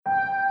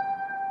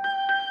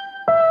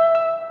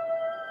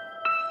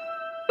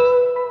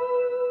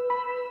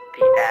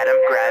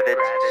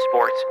Gravitz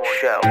Sports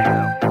Show.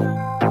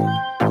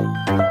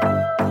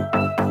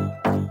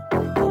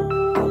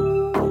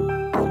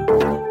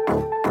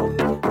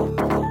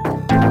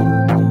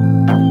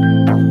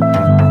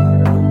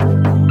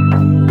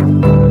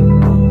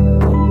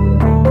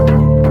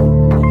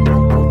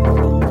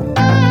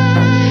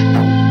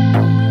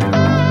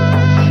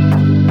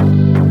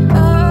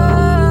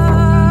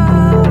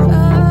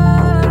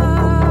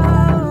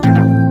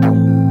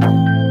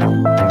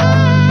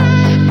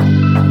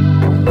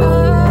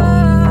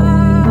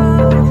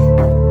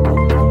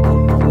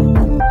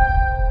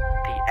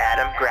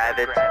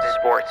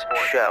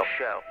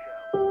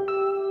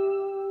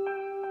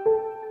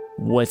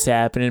 What's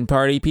happening,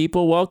 party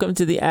people? Welcome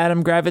to the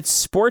Adam Gravitz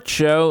Sports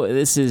Show.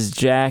 This is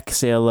Jack.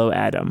 Say hello,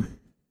 Adam.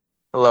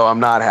 Hello, I'm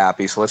not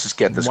happy, so let's just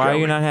get this going. Why are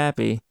you not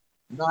happy?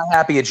 I'm not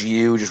happy at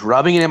you, just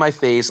rubbing it in my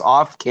face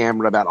off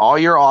camera about all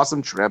your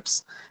awesome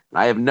trips, and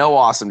I have no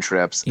awesome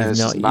trips. And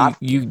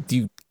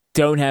you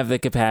don't have the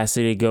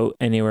capacity to go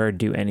anywhere or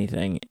do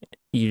anything.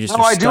 You're just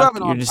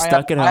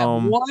stuck at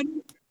home.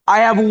 I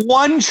have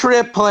one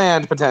trip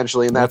planned,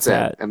 potentially, and that's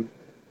it. And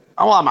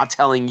I'm not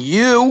telling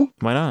you.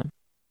 Why not?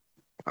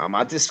 I'm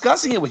not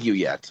discussing it with you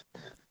yet.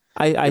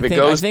 I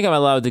think I'm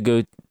allowed to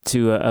go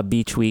to a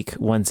beach week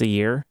once a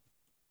year.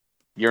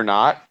 You're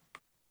not?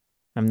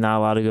 I'm not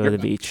allowed to go to the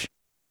beach.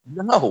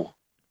 No.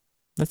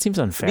 That seems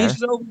unfair. The beach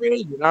is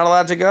overrated. You're not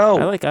allowed to go.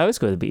 I always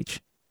go to the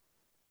beach.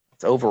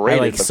 It's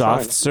overrated. I like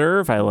soft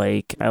serve. I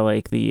like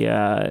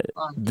the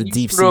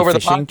deep sea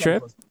fishing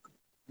trip.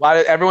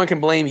 Everyone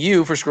can blame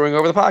you for screwing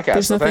over the podcast.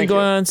 There's nothing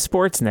going on in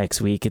sports next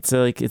week. It's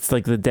like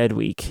the dead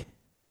week.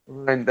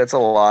 That's a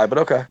lie, but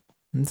okay.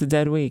 It's a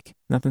dead week.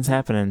 Nothing's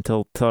happening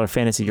until our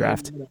fantasy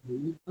draft.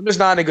 I'm just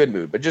not in a good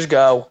mood, but just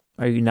go.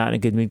 Are you not in a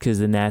good mood because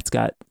the Nats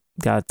got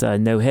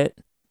no hit?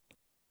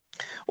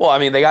 Well, I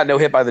mean, they got no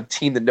hit by the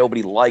team that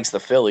nobody likes,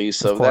 the Phillies,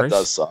 so that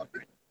does suck.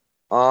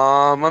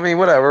 I mean,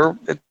 whatever.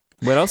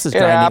 What else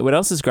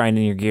is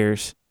grinding your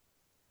gears?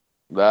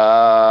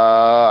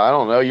 I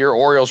don't know. Your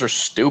Orioles are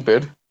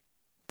stupid.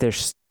 They're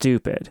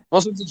stupid.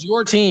 Well, since it's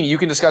your team, you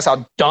can discuss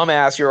how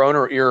dumbass your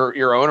owner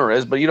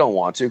is, but you don't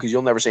want to because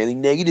you'll never say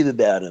anything negative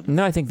about him.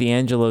 No, I think the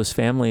Angelos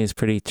family is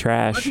pretty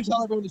trash. Why don't you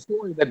tell everyone the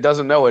story that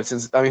doesn't know it?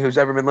 Who's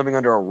ever been living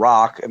under a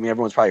rock? I mean,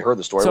 everyone's probably heard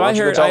the story. So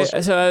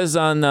I was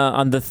on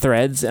the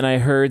threads, and I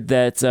heard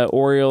that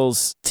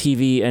Orioles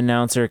TV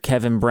announcer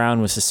Kevin Brown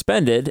was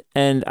suspended,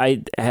 and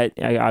I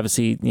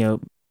obviously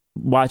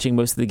watching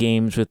most of the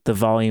games with the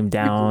volume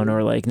down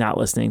or like not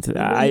listening to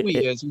that.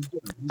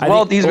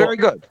 He's very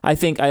good. I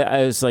think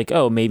I was like,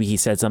 oh, maybe he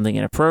said something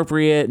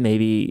inappropriate.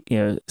 Maybe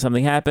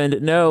something happened.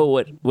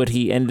 No, what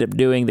he ended up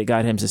doing that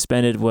got him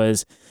suspended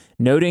was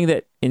noting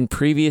that in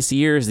previous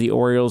years the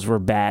Orioles were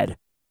bad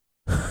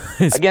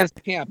against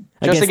Tampa.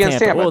 Against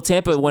Tampa. Well,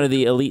 Tampa, one of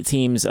the elite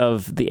teams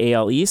of the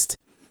AL East.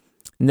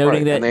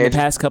 Noting that in the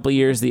past couple of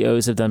years the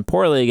O's have done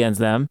poorly against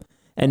them,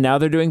 and now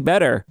they're doing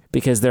better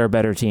because they're a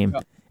better team.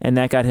 Yeah. And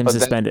that got him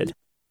suspended.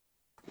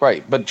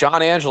 Right. But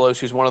John Angelos,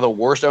 who's one of the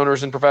worst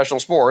owners in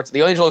professional sports,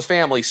 the Angelos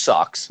family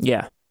sucks.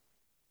 Yeah.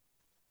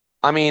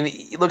 I mean,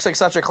 he looks like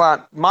such a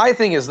clown. My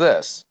thing is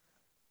this.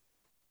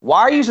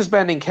 Why are you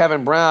suspending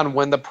Kevin Brown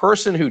when the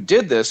person who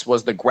did this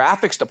was the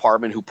graphics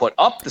department who put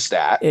up the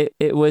stat?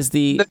 It was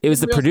the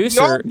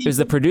producer. It was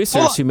the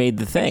producers who made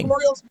the thing.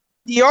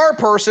 The PR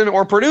person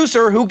or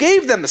producer who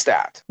gave them the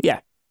stat.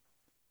 Yeah.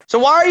 So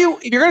why are you,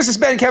 if you're going to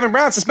suspend Kevin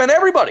Brown, suspend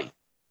everybody.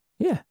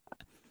 Yeah.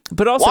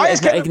 But also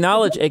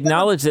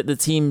acknowledge that the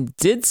team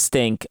did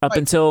stink up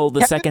until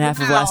the second half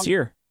of last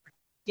year.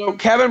 So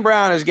Kevin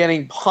Brown is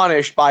getting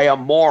punished by a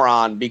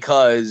moron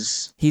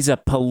because he's a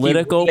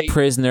political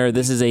prisoner.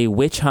 This is a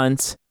witch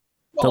hunt,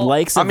 the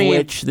likes of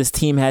which this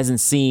team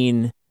hasn't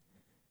seen.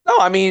 No,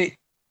 I mean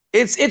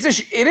it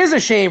is a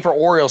shame for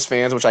Orioles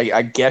fans, which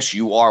I guess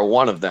you are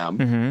one of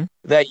them,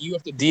 that you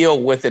have to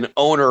deal with an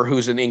owner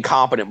who's an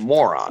incompetent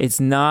moron. It's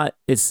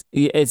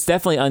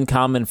definitely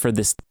uncommon for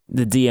the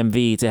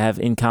DMV to have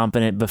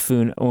incompetent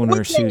buffoon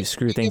owners who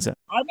screw things up.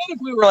 I mean,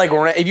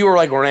 if you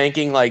were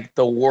ranking like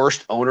the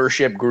worst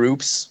ownership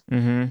groups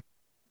in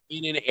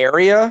an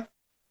area,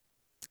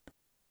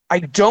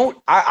 I'd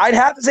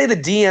have to say the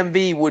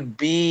DMV would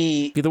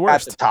be the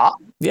worst at the top.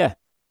 Yeah,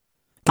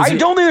 I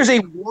don't think there's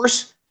a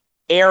worse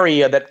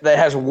area that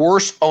has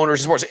worse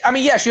owners in sports. I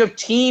mean, yes, you have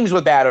teams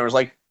with bad owners.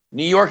 Like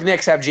New York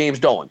Knicks have James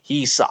Dolan.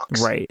 He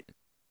sucks. Right.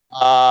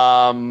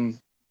 But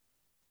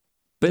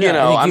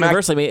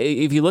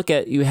universally, if you look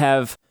at, you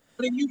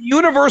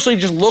universally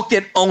just looked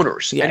at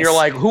owners, and you're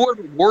like, who are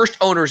the worst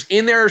owners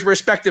in their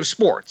respective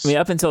sports? I mean,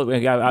 up until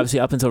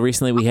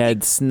recently, we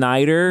had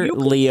Snyder,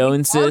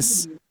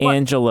 Leonsis,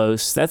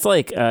 Angelos. That's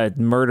like a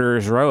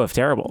murderer's row of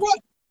terrible.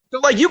 Right.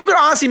 So, you could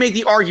honestly make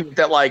the argument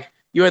that,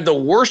 you had the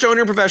worst owner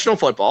in professional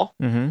football.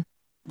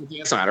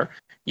 Snyder.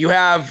 You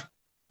have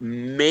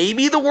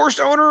maybe the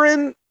worst owner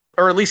in,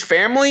 or at least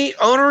family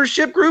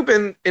ownership group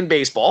in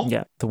baseball.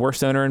 Yeah, the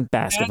worst owner in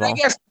basketball. And I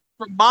guess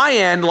from my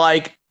end,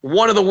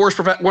 one of the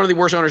worst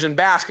owners in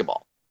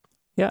basketball.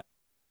 Yeah.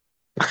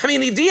 I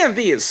mean, the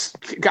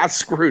DMV got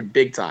screwed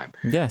big time.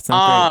 Yeah, it's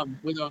not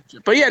great.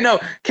 But yeah, no,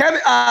 Kevin.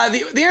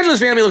 The Angeles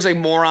family looks like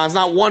morons.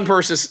 Not one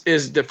person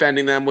is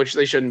defending them, which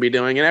they shouldn't be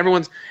doing, and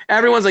everyone's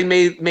like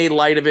made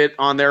light of it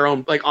on their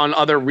own, like on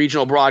other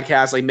regional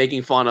broadcasts, like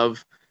making fun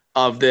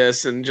of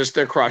this, and just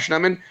they're crushing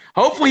them. And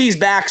hopefully he's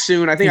back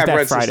soon. I think I've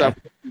read some stuff.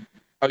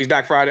 Oh, he's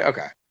back Friday.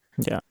 Okay.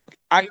 Yeah.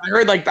 I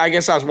heard I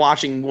guess I was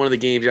watching one of the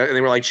games and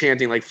they were like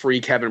chanting like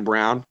 "Free Kevin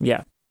Brown."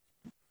 Yeah.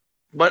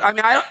 But I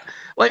mean, I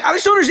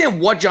just don't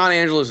understand what John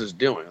Angelos is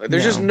doing. Like,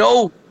 there's just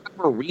no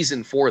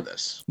reason for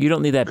this. You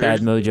don't need that bad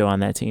mojo on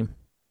that team.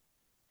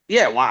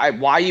 Yeah,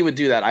 why you would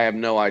do that, I have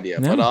no idea.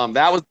 No.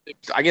 But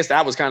I guess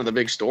that was kind of the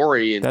big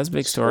story. That's a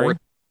big story.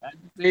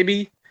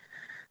 Maybe.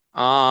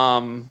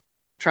 Trying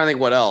to think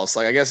what else.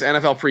 Like, I guess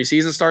NFL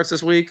preseason starts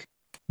this week.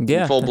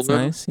 Yeah, that's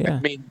nice. Yeah.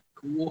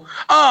 Cool.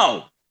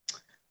 Oh,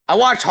 I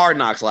watched Hard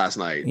Knocks last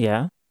night.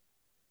 Yeah.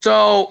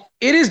 So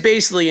it is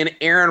basically an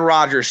Aaron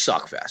Rodgers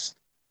suckfest.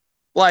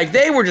 Like,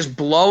 they were just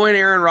blowing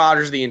Aaron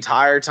Rodgers the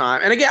entire time.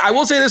 And again, I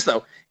will say this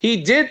though,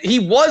 he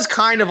was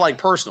kind of like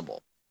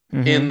personable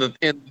in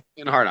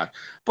Hard Knocks.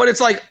 But it's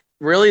like,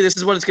 really, this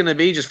is what it's going to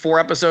be? Just 4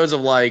 episodes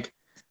of like,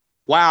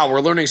 wow, we're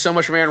learning so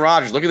much from Aaron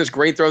Rodgers. Look at this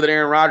great throw that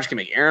Aaron Rodgers can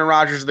make. Aaron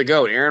Rodgers is the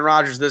GOAT. Aaron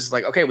Rodgers, this is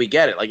like, okay, we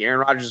get it. Like, Aaron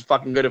Rodgers is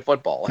fucking good at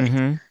football. Like,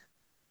 of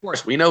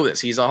course, we know this.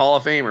 He's a Hall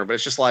of Famer. But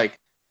it's just like,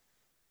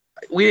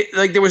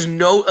 there was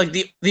no, like,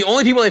 the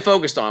only people they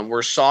focused on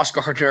were Sauce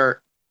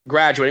Gardner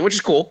graduating, which is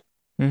cool.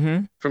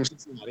 From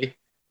Cincinnati,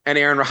 and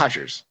Aaron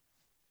Rodgers.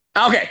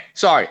 Okay,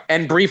 sorry,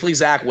 and briefly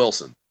Zach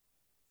Wilson.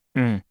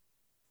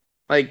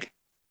 Like,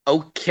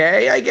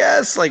 okay, I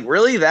guess. Like,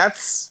 really,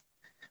 that's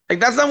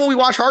not what we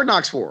watch Hard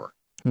Knocks for.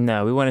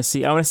 No, I want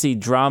to see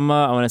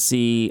drama. I want to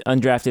see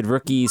undrafted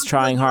rookies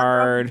trying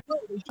hard.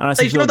 I want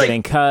to see people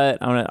getting cut.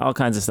 I want all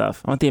kinds of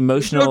stuff. I want the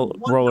emotional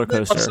roller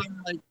coaster.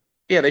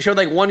 Yeah, they showed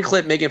like one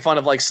clip making fun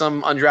of like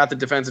some undrafted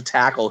defensive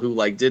tackle who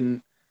like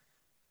didn't.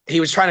 He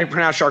was trying to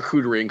pronounce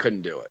charcuterie and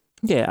couldn't do it.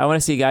 Yeah, I want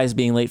to see guys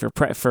being late for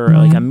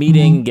like a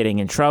meeting, getting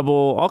in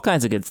trouble, all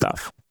kinds of good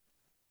stuff.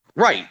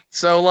 Right.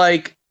 So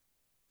like,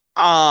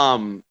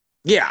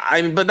 yeah,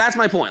 I mean, but that's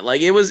my point.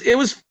 Like, it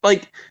was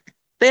like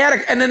they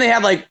had, and then they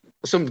had like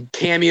some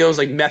cameos,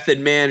 like Method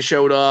Man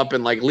showed up,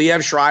 and like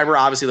Liev Schreiber,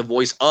 obviously the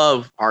voice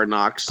of Hard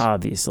Knocks,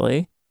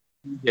 obviously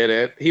did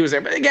it. He was there,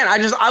 but again, I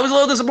was a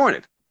little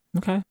disappointed.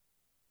 Okay.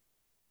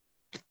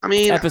 I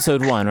mean, it's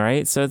episode 1,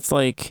 right? So it's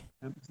like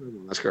episode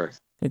 1. That's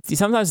correct.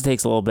 Sometimes it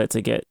takes a little bit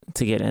to get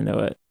into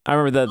it. I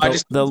remember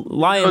the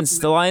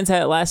Lions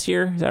had it last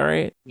year. Is that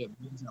right? Yeah,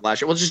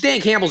 last year. Well, just Dan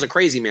Campbell's a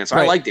crazy man, so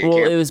right. I like Dan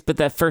Campbell. But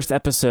that first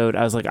episode,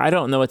 I was like, I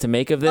don't know what to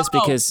make of this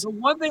because the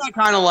one thing I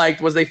kind of liked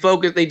was they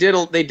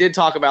did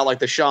talk about like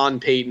the Sean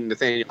Payton,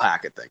 Nathaniel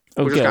Hackett thing,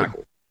 which was kind of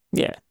cool.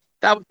 Yeah,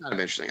 that was kind of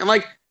interesting. And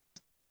like,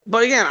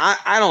 but again,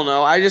 I don't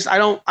know.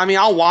 I mean,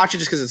 I'll watch it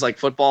just because it's like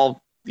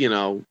football,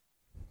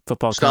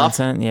 football stuff.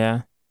 Content.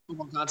 Yeah.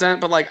 Content,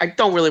 but like I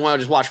don't really want to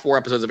just watch 4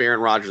 episodes of Aaron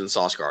Rodgers and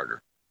Sauce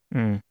Gardner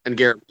and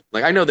Garrett.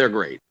 Like, I know they're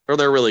great or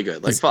they're really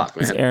good. Like, fuck,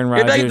 man. Is Aaron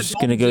Rodgers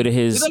going to go to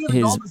his?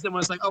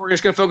 It's like, oh, we're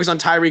just going to focus on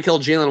Tyreek Hill,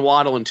 Jalen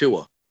Waddle, and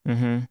Tua.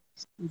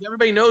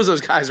 Everybody knows those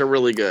guys are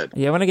really good.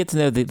 Yeah, I want to get to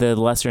know the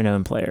lesser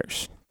known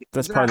players.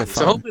 That's part of the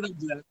fun. So hopefully they'll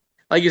do that.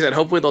 Like you said,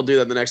 hopefully they'll do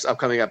that in the next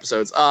upcoming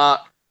episodes.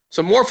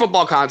 Some more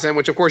football content,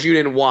 which of course you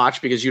didn't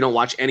watch because you don't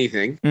watch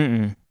anything.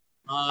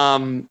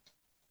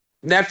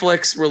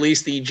 Netflix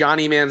released the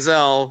Johnny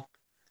Manziel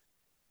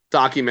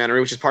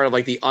documentary, which is part of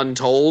like the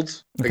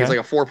Untold. I think it's like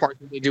a 4-part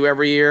thing they do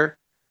every year.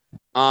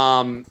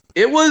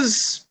 It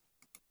was,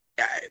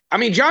 I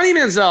mean, Johnny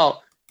Manziel,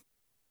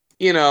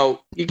 you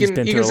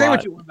can say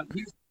what you want about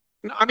him.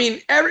 I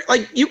mean,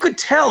 you could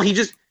tell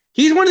he's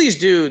one of these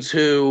dudes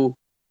who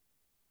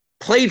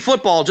played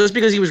football just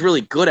because he was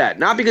really good at it,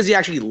 not because he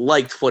actually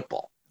liked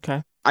football.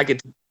 Okay.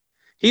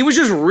 He was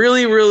just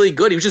really, really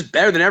good. He was just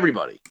better than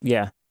everybody.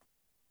 Yeah.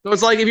 So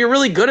it's like, if you're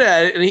really good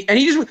at it, and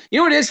he just, you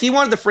know what it is? He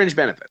wanted the fringe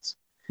benefits.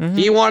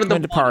 He wanted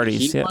the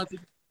parties.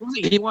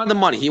 He wanted the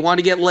money. He wanted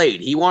to get laid.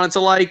 He wanted to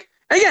like,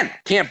 again,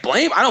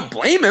 I don't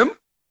blame him.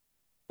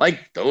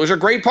 Like, those are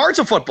great parts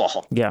of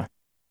football. Yeah.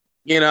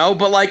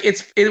 But like,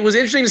 it was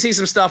interesting to see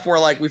some stuff where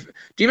like, do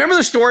you remember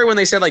the story when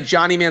they said like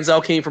Johnny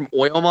Manziel came from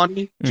oil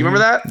money? Do you remember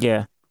that?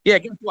 Yeah. Yeah.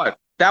 Guess what?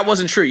 That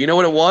wasn't true. You know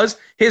what it was?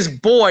 His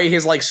boy,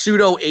 his like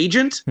pseudo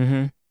agent,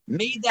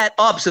 made that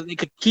up so they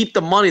could keep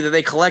the money that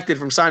they collected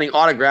from signing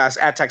autographs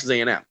at Texas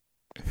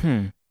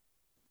A&M.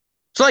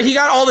 So like, he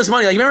got all this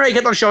money. Like, remember he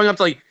kept on showing up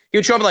to like, he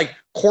would show up like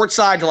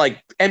courtside to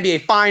like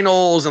NBA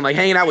finals and like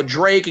hanging out with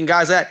Drake and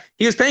guys like that.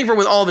 He was paying for it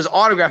with all of his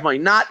autograph money.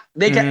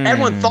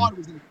 Everyone thought it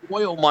was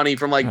oil money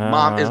from like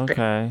mom.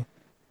 Okay.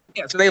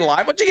 Yeah. So they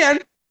lied, which again,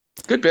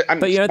 good bit.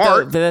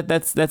 But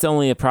that's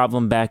only a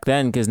problem back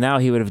then because now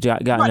he would have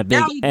gotten a big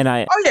now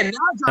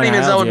Johnny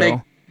Manziel would make.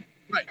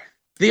 Right.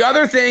 The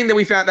other thing that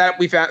we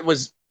found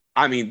was,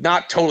 I mean,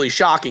 not totally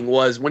shocking,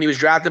 was when he was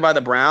drafted by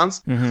the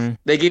Browns,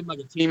 they gave him like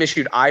a team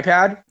issued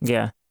iPad.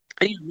 Yeah.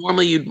 And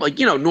normally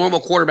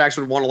normal quarterbacks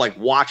would want to like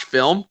watch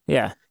film.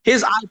 Yeah.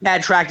 his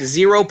iPad tracked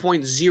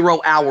 0.0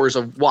 hours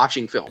of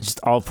watching film. Just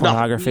all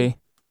pornography?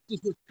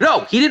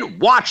 No, he didn't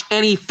watch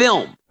any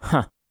film.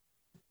 Huh.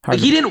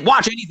 He didn't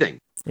watch anything.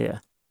 Yeah.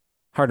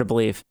 Hard to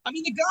believe. I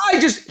mean, the guy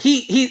just,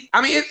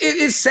 it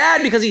is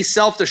sad because he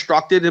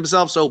self-destructed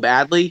himself so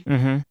badly.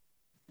 Mm-hmm.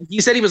 He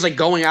said he was like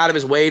going out of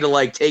his way to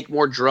like take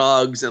more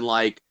drugs and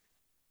like,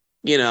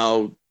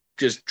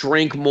 just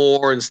drink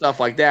more and stuff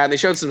like that. And they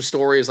showed some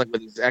stories like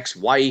with his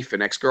ex-wife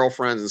and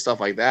ex-girlfriends and stuff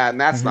like that. And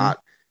that's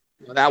not,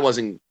 that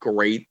wasn't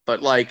great.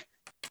 But like,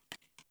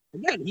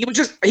 again, he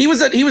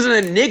was an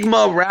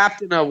enigma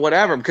wrapped in a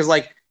whatever, because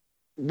like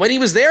when he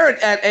was there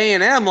at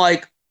A&M,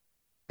 like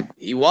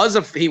he was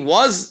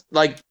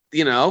like,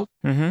 the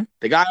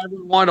guy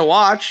everyone wanted to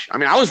watch. I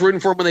mean, I was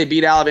rooting for him when they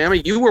beat Alabama.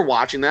 You were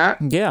watching that.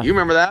 Yeah. You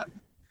remember that?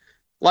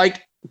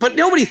 Like, but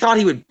nobody thought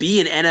he would be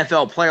an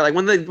NFL player. Like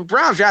when the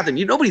Browns drafted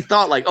him, nobody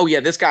thought like, oh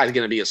yeah, this guy's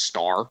going to be a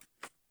star.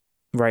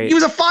 Right. He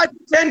was a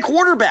 5'10"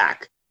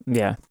 quarterback.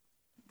 Yeah.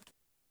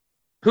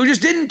 Who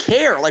just didn't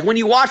care. Like when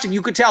you watch him,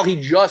 you could tell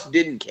he just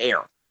didn't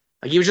care.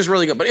 Like he was just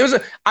really good. But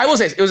I will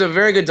say, it was a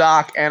very good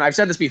doc. And I've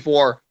said this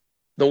before.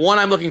 The one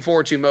I'm looking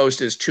forward to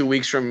most is 2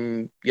 weeks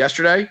from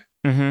yesterday,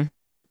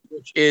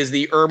 which is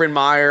the Urban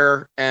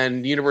Meyer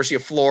and University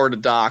of Florida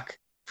doc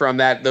from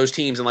those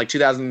teams in like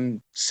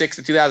 2006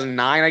 to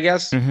 2009, I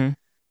guess. The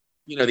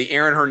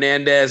Aaron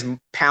Hernandez,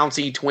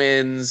 Pouncey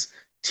twins,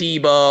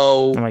 Tebow.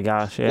 Oh my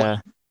gosh, yeah.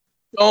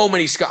 So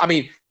many. I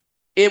mean,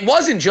 it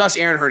wasn't just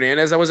Aaron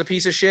Hernandez that was a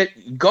piece of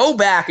shit. Go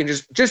back and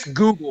just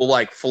Google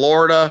like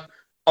Florida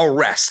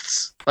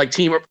arrests, like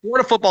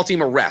Florida football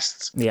team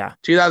arrests. Yeah.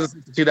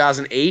 2006 to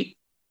 2008.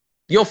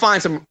 You'll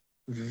find some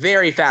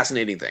very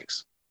fascinating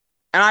things.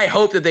 And I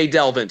hope that they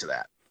delve into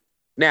that.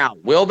 Now,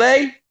 will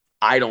they?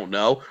 I don't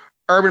know.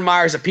 Urban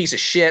Meyer's a piece of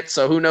shit,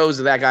 so who knows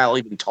if that guy will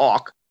even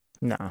talk.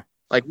 No.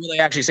 Like, will they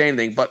actually say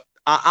anything? But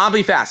I'll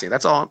be fascinated.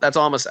 That's all I'm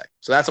going to say.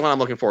 So that's the one I'm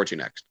looking forward to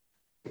next.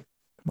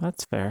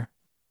 That's fair.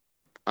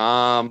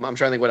 I'm trying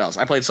to think what else.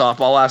 I played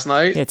softball last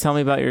night. Yeah, tell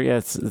me about your...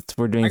 Yeah,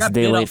 we're doing it a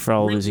day late for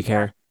all of those who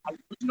care.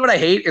 You know what I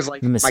hate is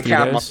like my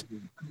cat must be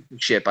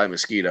shit by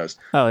mosquitoes.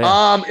 Oh,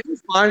 yeah. It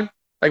was fine.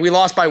 Like, we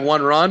lost by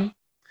 1 run.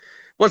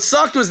 What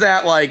sucked was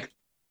that, like,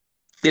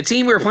 the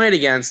team we were playing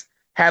against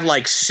had,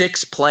 like,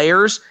 6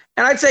 players,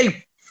 and I'd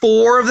say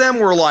 4 of them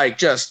were, like,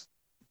 just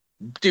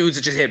dudes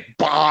that just hit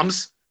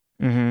bombs.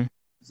 So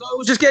it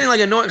was just getting, like,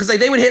 annoying, because,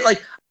 like, they would hit,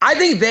 like, I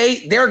think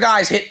their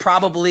guys hit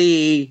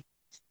probably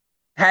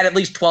had at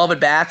least 12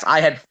 at-bats.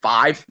 I had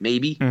 5,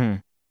 maybe.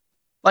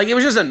 Like, it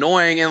was just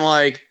annoying, and,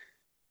 like,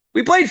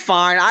 we played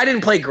fine. I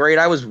didn't play great.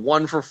 I was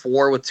 1 for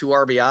 4 with 2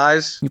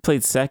 RBIs. You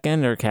played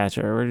second or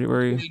catcher? Where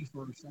were you?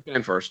 Second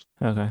and first.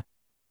 Okay.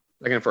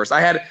 Second and first.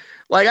 I had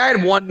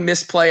 1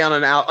 misplay on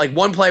an out, like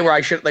one play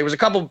where there was a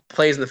couple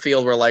plays in the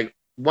field where like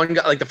one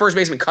guy, like the first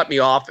baseman cut me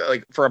off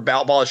like for a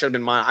ball that should have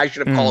been mine. I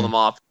should have called him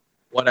off.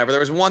 Whatever. There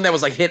was one that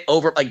was like hit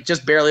over, like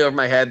just barely over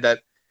my head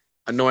that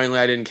annoyingly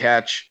I didn't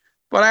catch.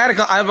 But I had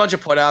a bunch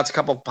of putouts, a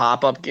couple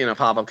pop-up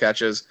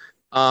catches.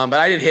 But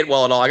I didn't hit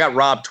well at all. I got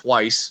robbed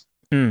twice.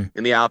 In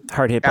the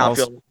hard hit balls.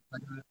 Outfield.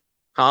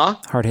 Huh?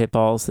 Hard hit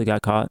balls that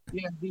got caught.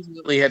 Yeah,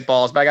 decently hit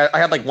balls. But I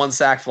had like 1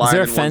 sack fly. Is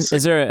there a fence?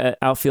 Is there an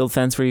outfield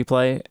fence where you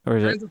play, or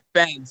is There's a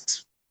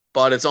fence,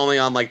 but it's only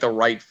on like the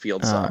right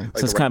field side.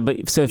 So it's kind of.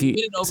 But so if you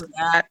hit it over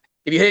that,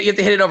 you have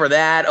to hit it over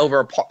that,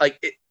 over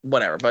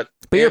whatever. But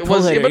you're a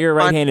pull hitter. You're a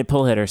right-handed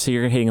pull hitter, so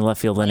you're hitting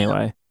left field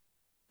anyway.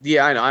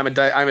 Yeah, I know. I'm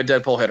a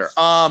dead pull hitter.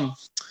 Yeah,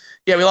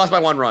 we lost by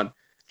 1 run.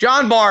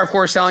 John Barr, of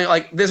course, telling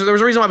like this. There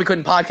was a reason why we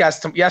couldn't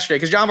podcast yesterday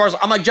because John Barr's.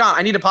 I'm like, John,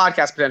 I need a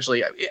podcast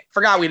potentially. I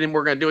forgot we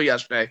were going to do it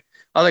yesterday.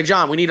 I was like,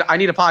 John, I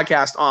need a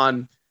podcast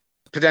on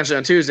potentially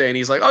on Tuesday, and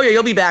he's like, oh yeah,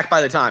 you'll be back by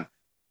the time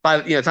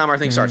our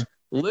thing starts.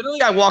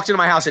 Literally, I walked into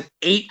my house at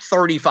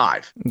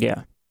 8:35.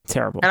 Yeah,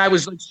 terrible. And I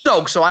was like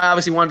soaked, so I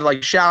obviously wanted to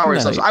like shower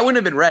and stuff. So I wouldn't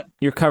have been ready.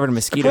 You're covered in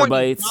mosquito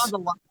bites.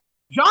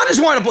 John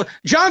just wanted to play.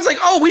 John's like,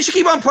 oh, we should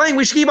keep on playing.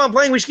 We should keep on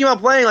playing. We should keep on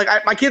playing.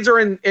 Like my kids are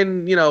in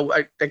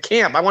at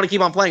camp. I want to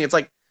keep on playing. It's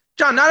like,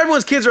 John, not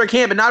everyone's kids are at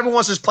camp, and not everyone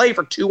wants to just play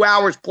for 2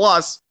 hours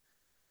plus.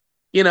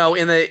 In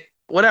the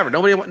whatever,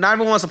 not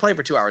everyone wants to play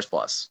for 2 hours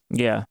plus.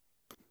 Yeah,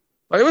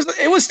 but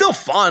it was still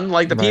fun.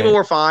 Like the people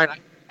were fine.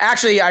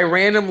 Actually, I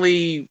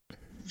randomly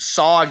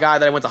saw a guy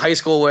that I went to high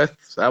school with.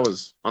 So that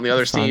was on the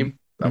other team.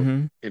 That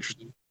was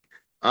interesting.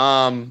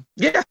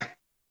 Yeah.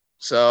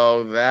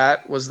 So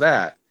that was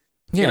that.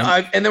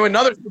 Yeah. And then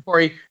another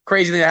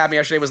crazy thing that happened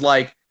yesterday was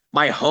like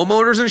my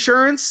homeowner's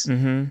insurance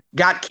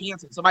got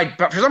canceled. So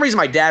for some reason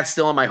my dad's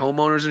still on my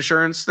homeowner's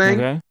insurance thing.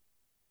 Okay.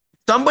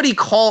 Somebody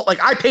called,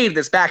 like I paid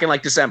this back in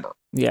like December.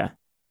 Yeah.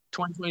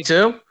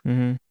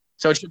 2022.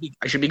 So I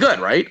should be good,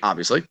 right?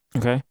 Obviously.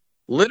 Okay.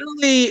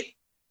 Literally,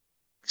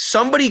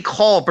 somebody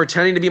called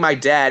pretending to be my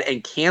dad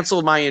and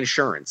canceled my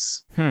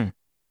insurance.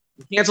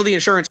 Canceled the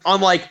insurance on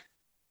like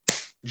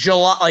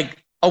July,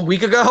 like a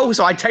week ago.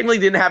 So I technically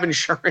didn't have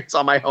insurance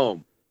on my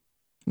home.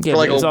 Yeah,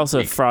 but it was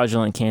also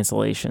fraudulent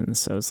cancellation.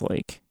 So it's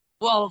like,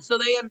 well,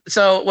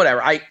 so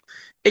whatever.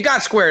 It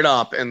got squared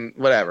up and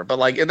whatever, but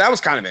like that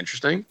was kind of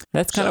interesting.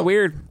 That's kind of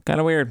weird. Kind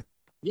of weird.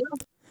 Yeah.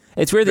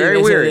 It's weird.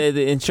 Very weird.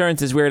 The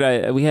insurance is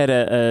weird. We had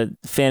a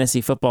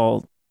fantasy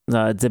football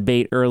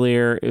debate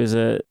earlier. It was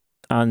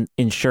on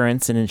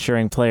insurance and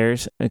insuring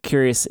players. I'm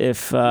curious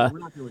if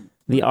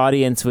the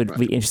audience would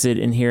be interested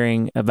in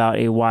hearing about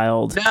a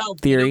wild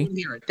theory.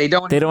 They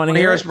don't want to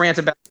hear us rant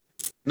about.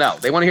 No,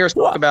 they want to hear us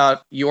talk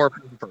about your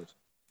person.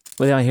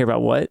 Well, they want to hear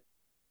about what?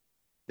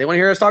 They want to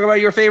hear us talk about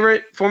your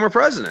favorite former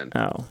president.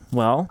 Oh,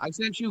 well. I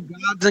sent you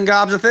gobs and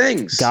gobs of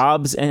things.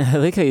 Gobs, and I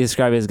like how you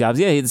describe it as gobs.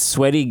 Yeah, it's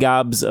sweaty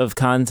gobs of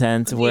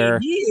content where...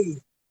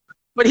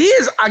 But he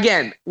is,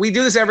 again, we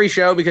do this every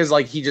show because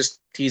like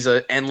he's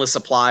an endless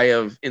supply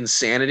of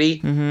insanity.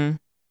 Mm-hmm.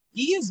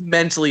 He is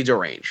mentally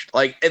deranged.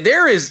 Like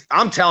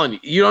I'm telling you,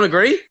 you don't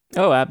agree?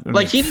 Oh,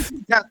 like he needs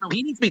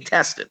to be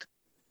tested.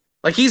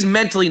 Like he's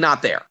mentally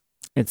not there.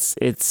 It's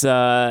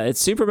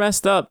super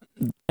messed up,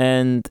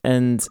 and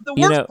the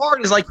worst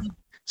part is like,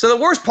 so the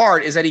worst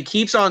part is that he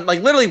keeps on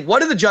like literally. What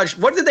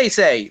did they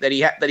say that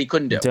he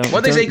couldn't do?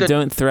 What did they say?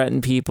 Don't threaten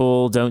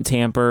people. Don't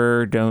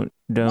tamper. Don't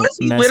what has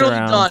he mess literally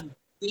around. Done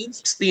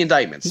since the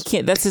indictments? He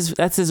can't. That's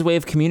his way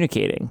of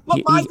communicating. Well,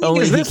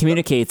 he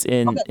communicates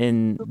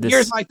in this.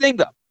 Here's my thing,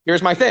 though.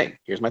 Here's my thing.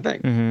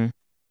 Mm-hmm.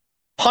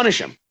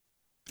 Punish him.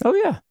 Oh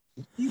yeah.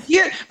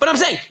 Yeah, but I'm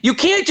saying you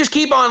can't just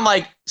keep on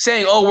like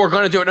saying, "Oh, we're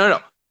going to do it." No.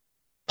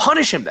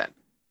 Punish him then.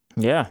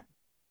 Yeah.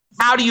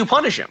 How do you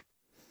punish him?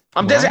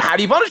 How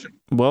do you punish him?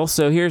 Well,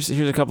 so here's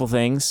a couple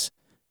things.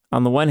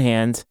 On the one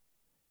hand,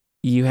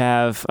 you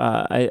have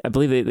I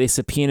believe they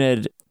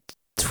subpoenaed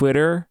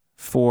Twitter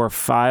for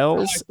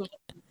files.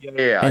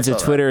 And so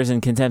Twitter is in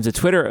contempt. So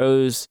Twitter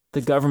owes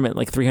the government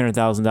like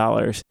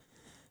 $300,000.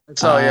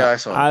 So I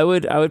saw. I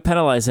would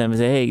penalize him and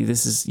say, hey,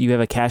 you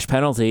have a cash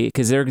penalty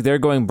because they're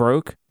going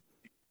broke.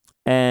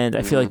 And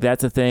I feel like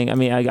that's a thing. I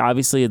mean, I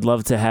obviously would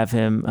love to have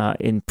him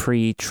in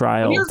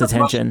pre-trial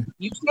detention.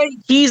 You say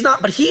he's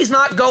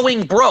not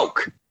going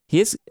broke. He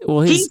is.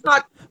 Well, he's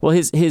not. Well,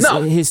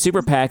 his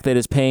super PAC that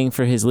is paying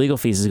for his legal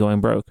fees is going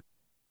broke.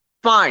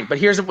 Fine, but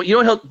you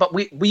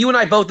and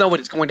I both know what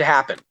is going to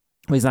happen.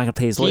 Well, he's not going to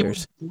pay his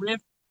lawyers.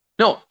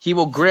 He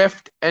will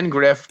grift and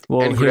grift.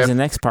 Well, and here's grift. the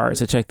next part.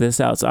 So check this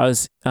out. So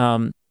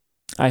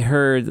I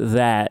heard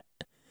that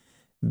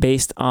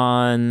based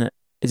on.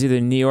 It's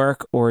either New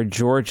York or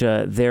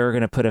Georgia, they're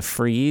going to put a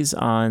freeze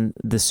on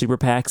the super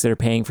PACs that are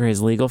paying for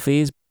his legal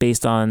fees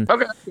based on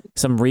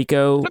some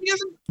RICO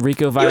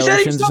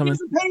violations or something.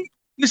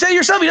 You say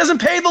yourself he doesn't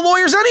pay the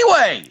lawyers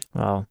anyway.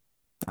 Well,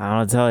 I don't know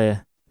what to tell you.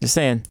 Just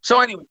saying. So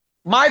anyway,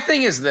 my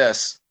thing is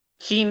this.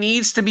 He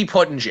needs to be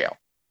put in jail.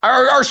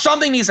 Or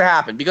something needs to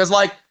happen because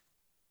like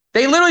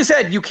they literally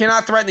said you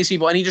cannot threaten these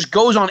people and he just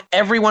goes on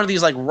every one of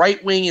these like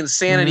right-wing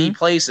insanity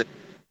places.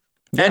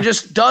 Yeah. And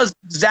just does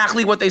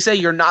exactly what they say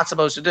you're not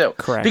supposed to do.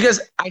 Correct. Because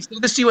I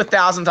said this to you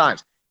 1,000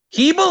 times.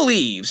 He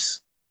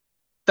believes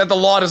that the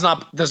law does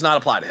not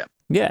apply to him.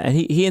 Yeah, and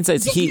he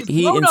incites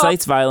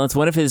incites violence.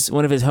 One of his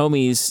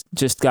homies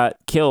just got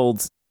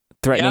killed,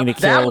 threatening to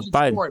kill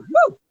Biden.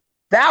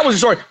 That was a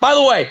story. By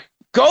the way,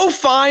 go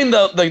find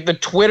the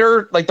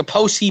Twitter, like the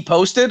post he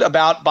posted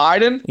about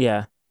Biden.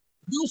 Yeah.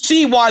 You'll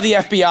see why the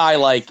FBI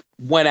like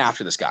went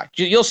after this guy.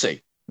 You'll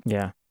see.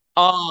 Yeah.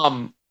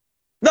 No,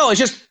 it's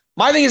just.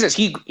 My thing is this,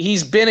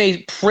 he's been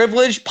a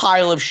privileged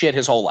pile of shit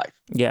his whole life.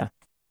 Yeah.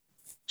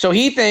 So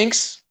he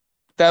thinks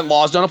that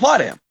laws don't apply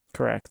to him.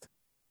 Correct.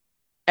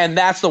 And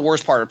that's the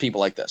worst part of people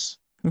like this.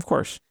 Of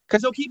course.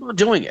 Because he'll keep on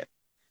doing it.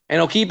 And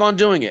he'll keep on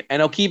doing it.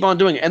 And he'll keep on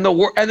doing it. And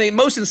the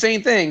most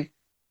insane thing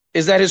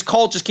is that his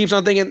cult just keeps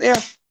on thinking, yeah,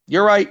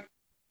 you're right.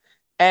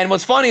 And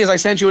what's funny is I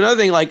sent you another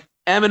thing like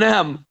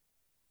Eminem.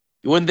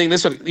 You wouldn't think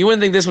this was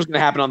going to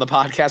happen on the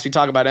podcast. We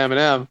talk about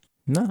Eminem.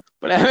 No.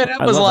 But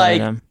Eminem was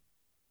like... Eminem.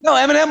 No,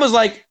 Eminem was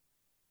like,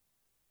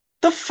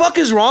 the fuck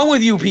is wrong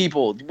with you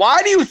people?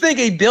 Why do you think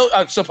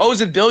a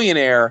supposed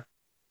billionaire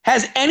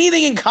has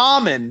anything in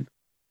common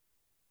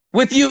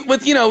with you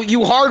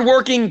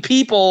hardworking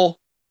people,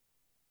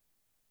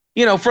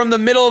 from the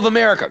middle of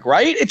America,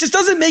 right? It just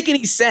doesn't make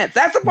any sense.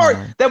 That's the part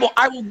that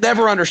I will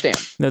never understand.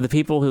 No, the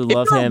people who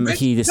love him,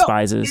 he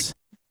despises.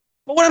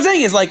 But what I'm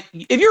saying is, like,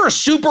 if you're a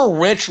super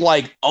rich,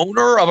 like,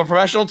 owner of a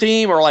professional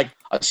team or, like,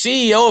 a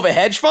CEO of a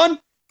hedge fund,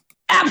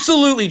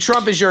 absolutely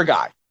Trump is your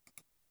guy.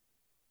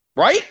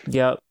 Right?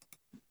 Yep.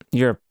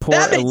 You're a poor,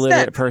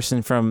 illiterate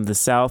person from the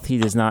South. He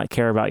does not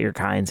care about your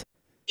kind.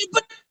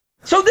 But,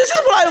 so this is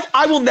what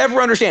I will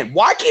never understand.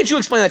 Why can't you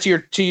explain that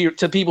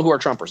to people who are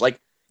Trumpers? Like,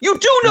 you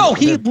do know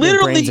he literally...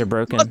 Their brains are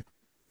broken.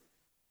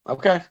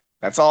 Okay.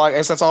 I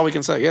guess that's all we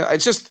can say. Yeah.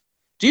 It's just...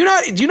 Do you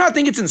not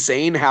think it's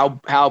insane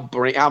how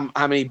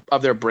many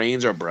of their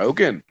brains are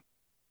broken?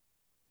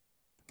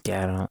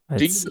 Yeah, I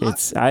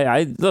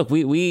don't know. Look,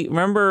 we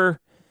remember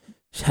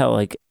how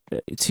like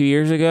 2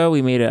 years ago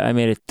I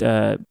made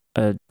a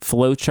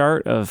flow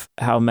chart of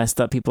how messed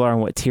up people are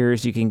and what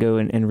tiers you can go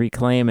and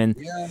reclaim, and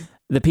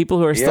the people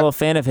who are still a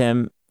fan of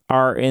him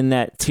are in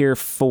that tier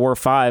 4 or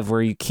 5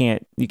 where you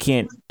can't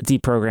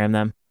deprogram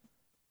them.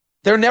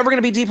 They're never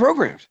going to be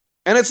deprogrammed,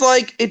 and it's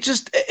like it's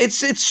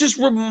just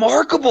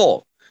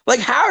remarkable. Like,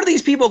 how do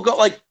these people go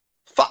like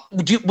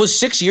Was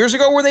 6 years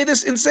ago, were they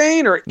this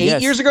insane? Or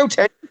 8 years ago,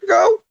 10 years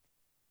ago?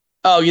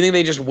 Oh, you think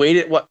they just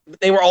waited? What?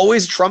 They were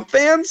always Trump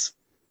fans?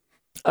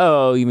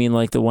 Oh, you mean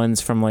like the ones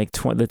from like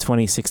the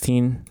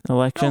 2016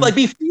 election? No, like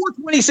before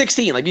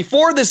 2016, like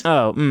before this.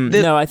 Oh,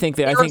 no, I think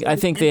they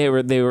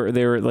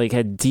were like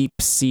had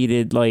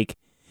deep-seated, like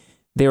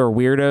they were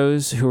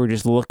weirdos who were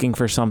just looking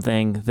for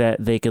something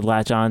that they could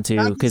latch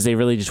onto because they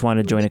really just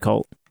wanted to join a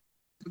cult.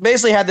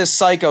 Basically had this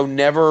psycho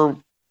never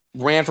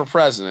ran for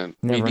president,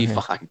 we'd be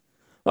fine.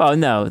 Oh,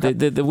 no, the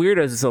weirdos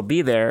would still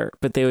be there,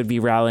 but they would be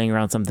rallying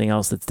around something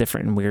else that's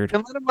different and weird.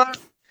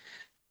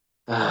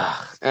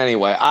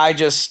 Anyway, I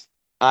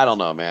don't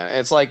know, man.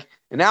 It's like,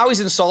 and now he's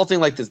insulting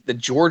like the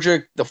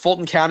Georgia, the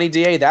Fulton County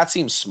DA. That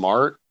seems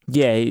smart.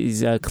 Yeah,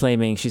 he's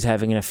claiming she's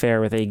having an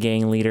affair with a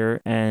gang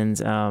leader, and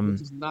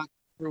which is not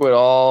true at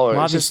all. Well,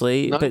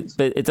 obviously, but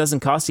it doesn't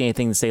cost you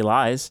anything to say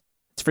lies.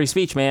 It's free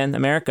speech, man.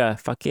 America,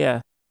 fuck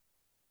yeah.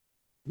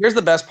 Here's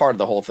the best part of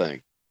the whole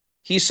thing.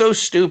 He's so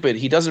stupid,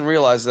 he doesn't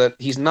realize that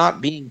he's not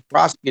being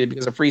prosecuted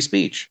because of free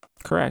speech.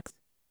 Correct.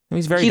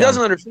 He's very. He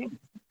doesn't understand.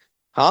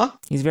 Huh?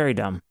 He's very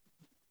dumb.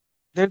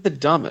 They're the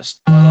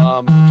dumbest.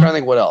 I'm trying to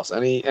think what else.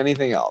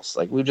 Anything else?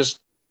 Like we just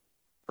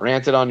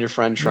ranted on your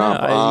friend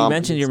Trump. No, you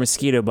mentioned your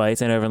mosquito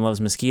bites. I know everyone loves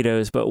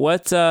mosquitoes, but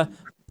what?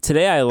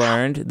 Today I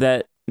learned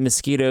that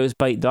mosquitoes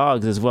bite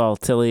dogs as well.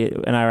 Tilly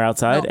and I were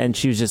outside, and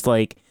she was just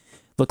like,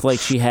 looked like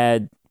she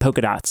had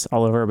polka dots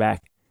all over her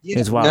back. Yeah,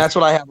 as well. That's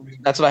what I have.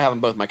 That's what I have in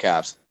both my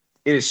calves.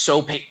 It is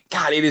so painful.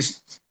 God, it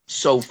is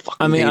so fucking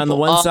painful. I mean, on the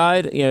one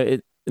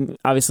side,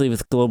 obviously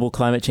with global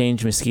climate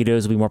change,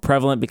 mosquitoes will be more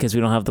prevalent because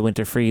we don't have the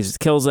winter freeze. It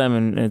kills them,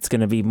 and it's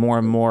going to be more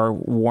and more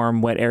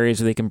warm, wet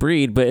areas where they can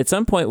breed. But at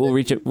some point, we'll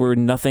reach it where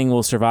nothing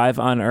will survive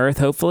on Earth,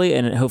 hopefully,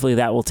 and hopefully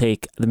that will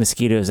take the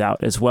mosquitoes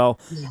out as well.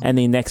 And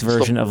the next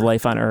version of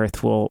life on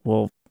Earth will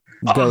go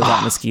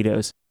without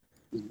mosquitoes.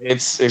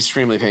 It's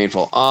extremely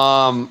painful.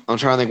 I'm trying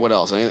to think what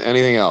else.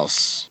 Anything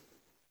else?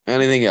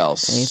 Anything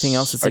else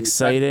that's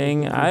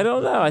exciting? I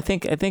don't know. I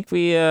think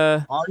we.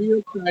 Are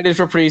you excited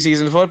for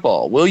preseason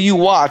football? Will you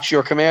watch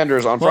your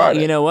Commanders on Friday?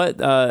 You know what?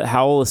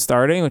 Howell is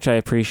starting, which I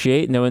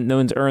appreciate. No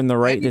one's earned the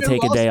right to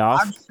take a day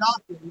off.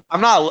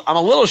 I'm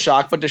a little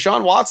shocked, but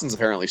Deshaun Watson's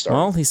apparently starting.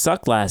 Well, he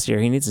sucked last year.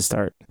 He needs to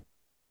start.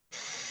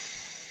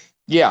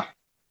 Yeah.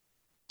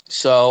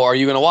 So, are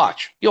you going to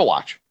watch? You'll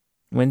watch.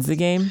 When's the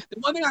game? The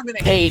one thing I'm going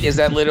to hate is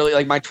that literally,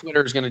 like, my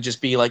Twitter is going to just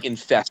be, like,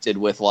 infested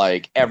with,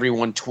 like,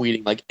 everyone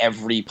tweeting, like,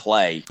 every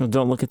play. Well,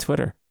 don't look at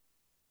Twitter.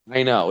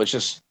 I know. It's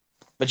just...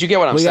 But you get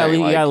what I'm saying.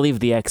 You got to leave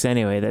the X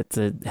anyway. That's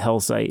a hell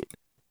site.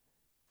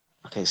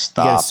 Okay,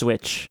 stop. You got to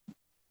switch.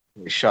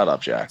 Shut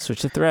up, Jack.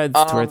 Switch to Threads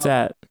to where it's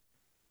at.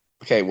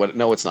 Okay, what?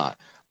 No, it's not.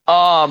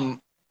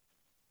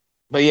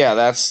 But yeah,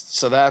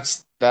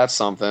 that's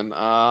something.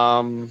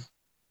 I'm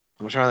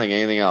trying to think of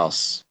anything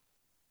else.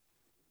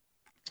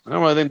 I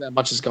don't really think that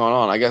much is going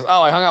on. I guess.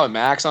 Oh, I hung out with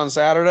Max on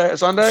Sunday.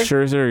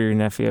 Scherzer or your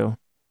nephew?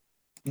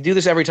 You do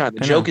this every time.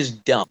 The joke is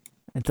dumb.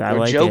 I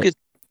like it.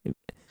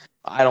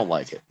 I don't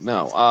like it.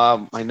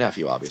 No. My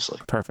nephew, obviously.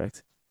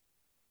 Perfect.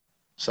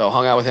 So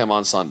hung out with him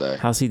on Sunday.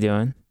 How's he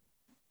doing?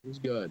 He's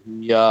good.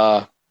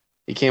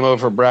 He came over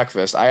for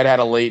breakfast. I had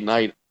a late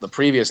night the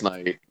previous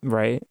night.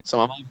 Right. So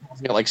my mom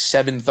called me at like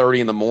 7:30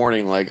 in the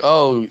morning, like,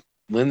 oh,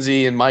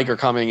 Lindsay and Mike are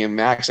coming and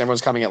Max,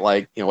 everyone's coming at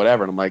like,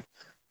 whatever. And I'm like,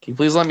 can you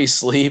please let me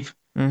sleep?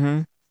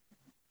 Mm-hmm.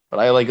 But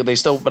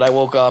I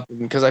woke up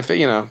because I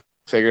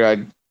figured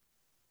I'd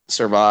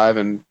survive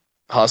and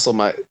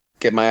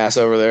get my ass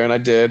over there, and I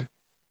did.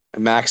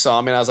 And Max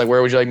saw me, and I was like,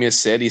 where would you like me to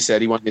sit? He said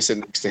he wanted me to sit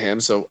next to him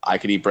so I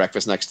could eat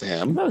breakfast next to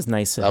him. That was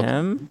nice of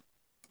him.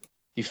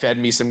 He fed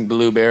me some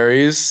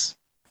blueberries.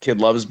 Kid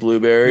loves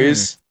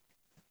blueberries.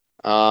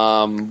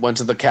 Went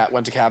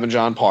to Cabin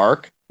John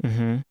Park.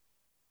 Mm-hmm.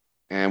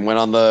 And went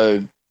on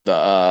the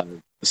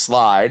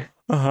slide.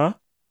 Uh-huh.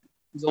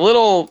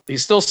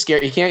 He's still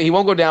scared. He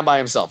won't go down by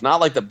himself. Not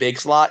like the big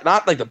slides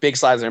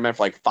that are meant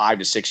for like 5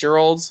 to 6 year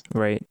olds.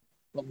 Right.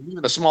 But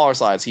even the smaller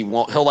slides,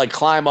 he'll like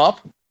climb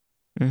up.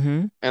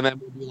 Mm-hmm. And then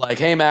we'll be like,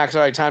 hey Max,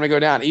 all right, time to go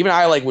down. Even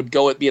I would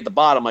be at the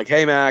bottom, like,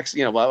 hey Max,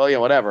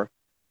 whatever.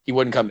 He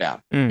wouldn't come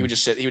down. He would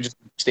just sit. He would just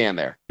stand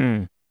there.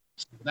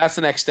 So that's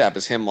the next step,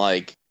 is him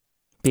like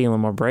being a little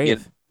more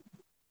brave,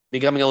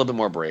 becoming a little bit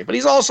more brave. But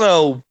he's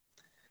also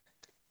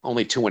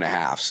only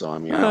 2.5, so I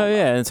mean. Oh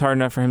yeah, it's hard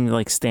enough for him to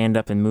like stand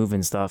up and move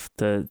and stuff.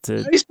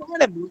 He's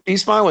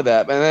fine with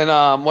that. And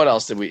then what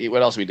else did we eat?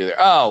 What else did we do there?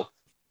 Oh,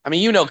 I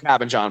mean,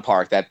 Cabin John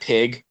Park, that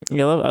pig.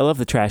 Yeah, I love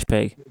the trash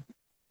pig.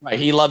 Right,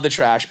 he loved the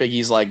trash pig.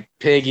 He's like,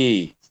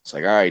 piggy. It's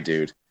like, all right,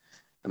 dude.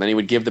 And then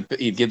he'd give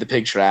the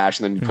pig trash,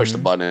 and then you push the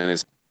button, and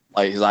his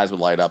eyes would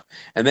light up.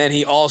 And then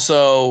he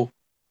also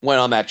went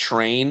on that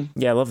train.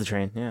 Yeah, I love the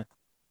train. Yeah.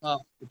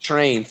 The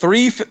train,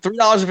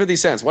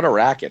 $3.50. What a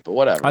racket, but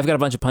whatever. I've got a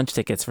bunch of punch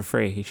tickets for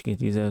free. You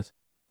should use those.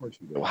 Of course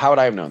you do. How would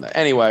I have known that?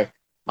 Anyway,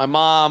 my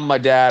mom, my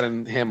dad,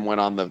 and him went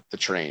on the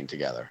train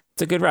together.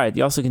 It's a good ride.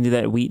 You also can do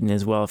that at Wheaton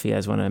as well if you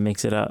guys want to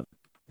mix it up.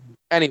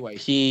 Anyway,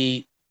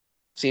 he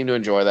seemed to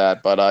enjoy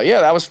that, but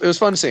yeah, it was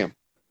fun to see him.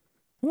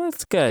 Well,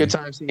 that's good. Good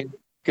time seeing him.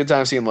 Good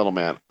time seeing little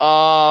man.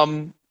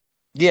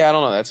 Yeah, I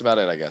don't know. That's about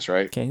it, I guess,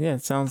 right? Okay, yeah,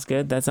 sounds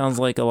good. That sounds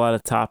like a lot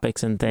of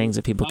topics and things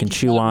that people can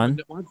chew on.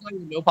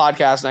 No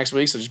podcast next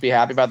week, so just be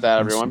happy about that,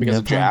 everyone, because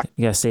of Jack.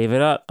 You gotta save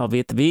it up. I'll be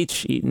at the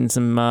beach eating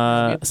some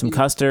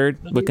custard,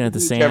 looking at the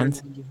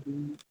sand,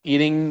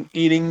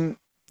 eating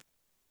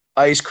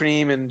ice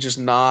cream, and just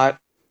not.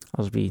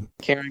 I'll be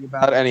caring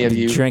about any of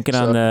you. Drinking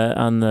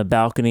on the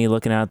balcony,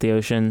 looking out the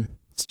ocean,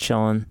 just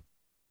chilling,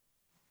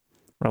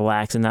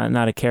 relaxing,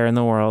 not a care in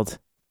the world.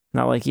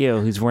 Not like you,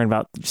 who's worrying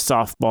about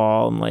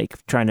softball and like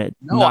trying to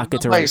knock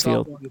it to right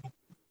field.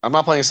 I'm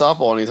not playing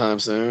softball anytime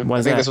soon.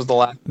 I think this was the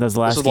last. That was the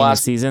last game of the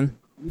season.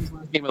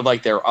 Game of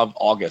of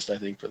August, I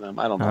think, for them.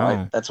 I don't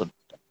know. That's what.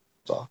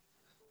 So.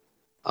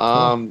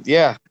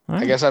 Yeah.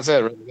 Right. I guess that's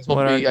it.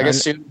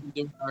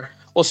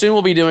 Soon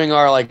we'll be doing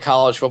our like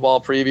college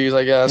football previews.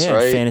 I guess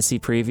right. Fantasy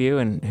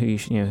preview and who you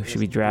should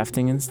be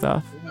drafting and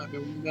stuff.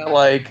 We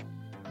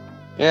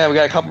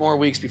got a couple more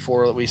weeks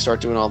before we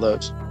start doing all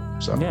those.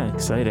 So yeah,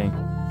 exciting.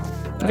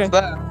 Okay.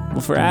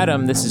 Well, for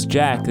Adam, this is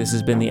Jack. This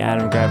has been the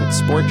Adam Gravitz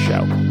Sports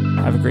Show.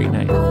 Have a great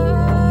night. The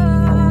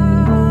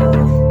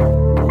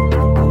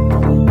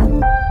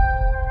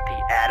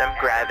Adam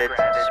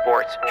Gravitz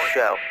Sports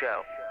Show.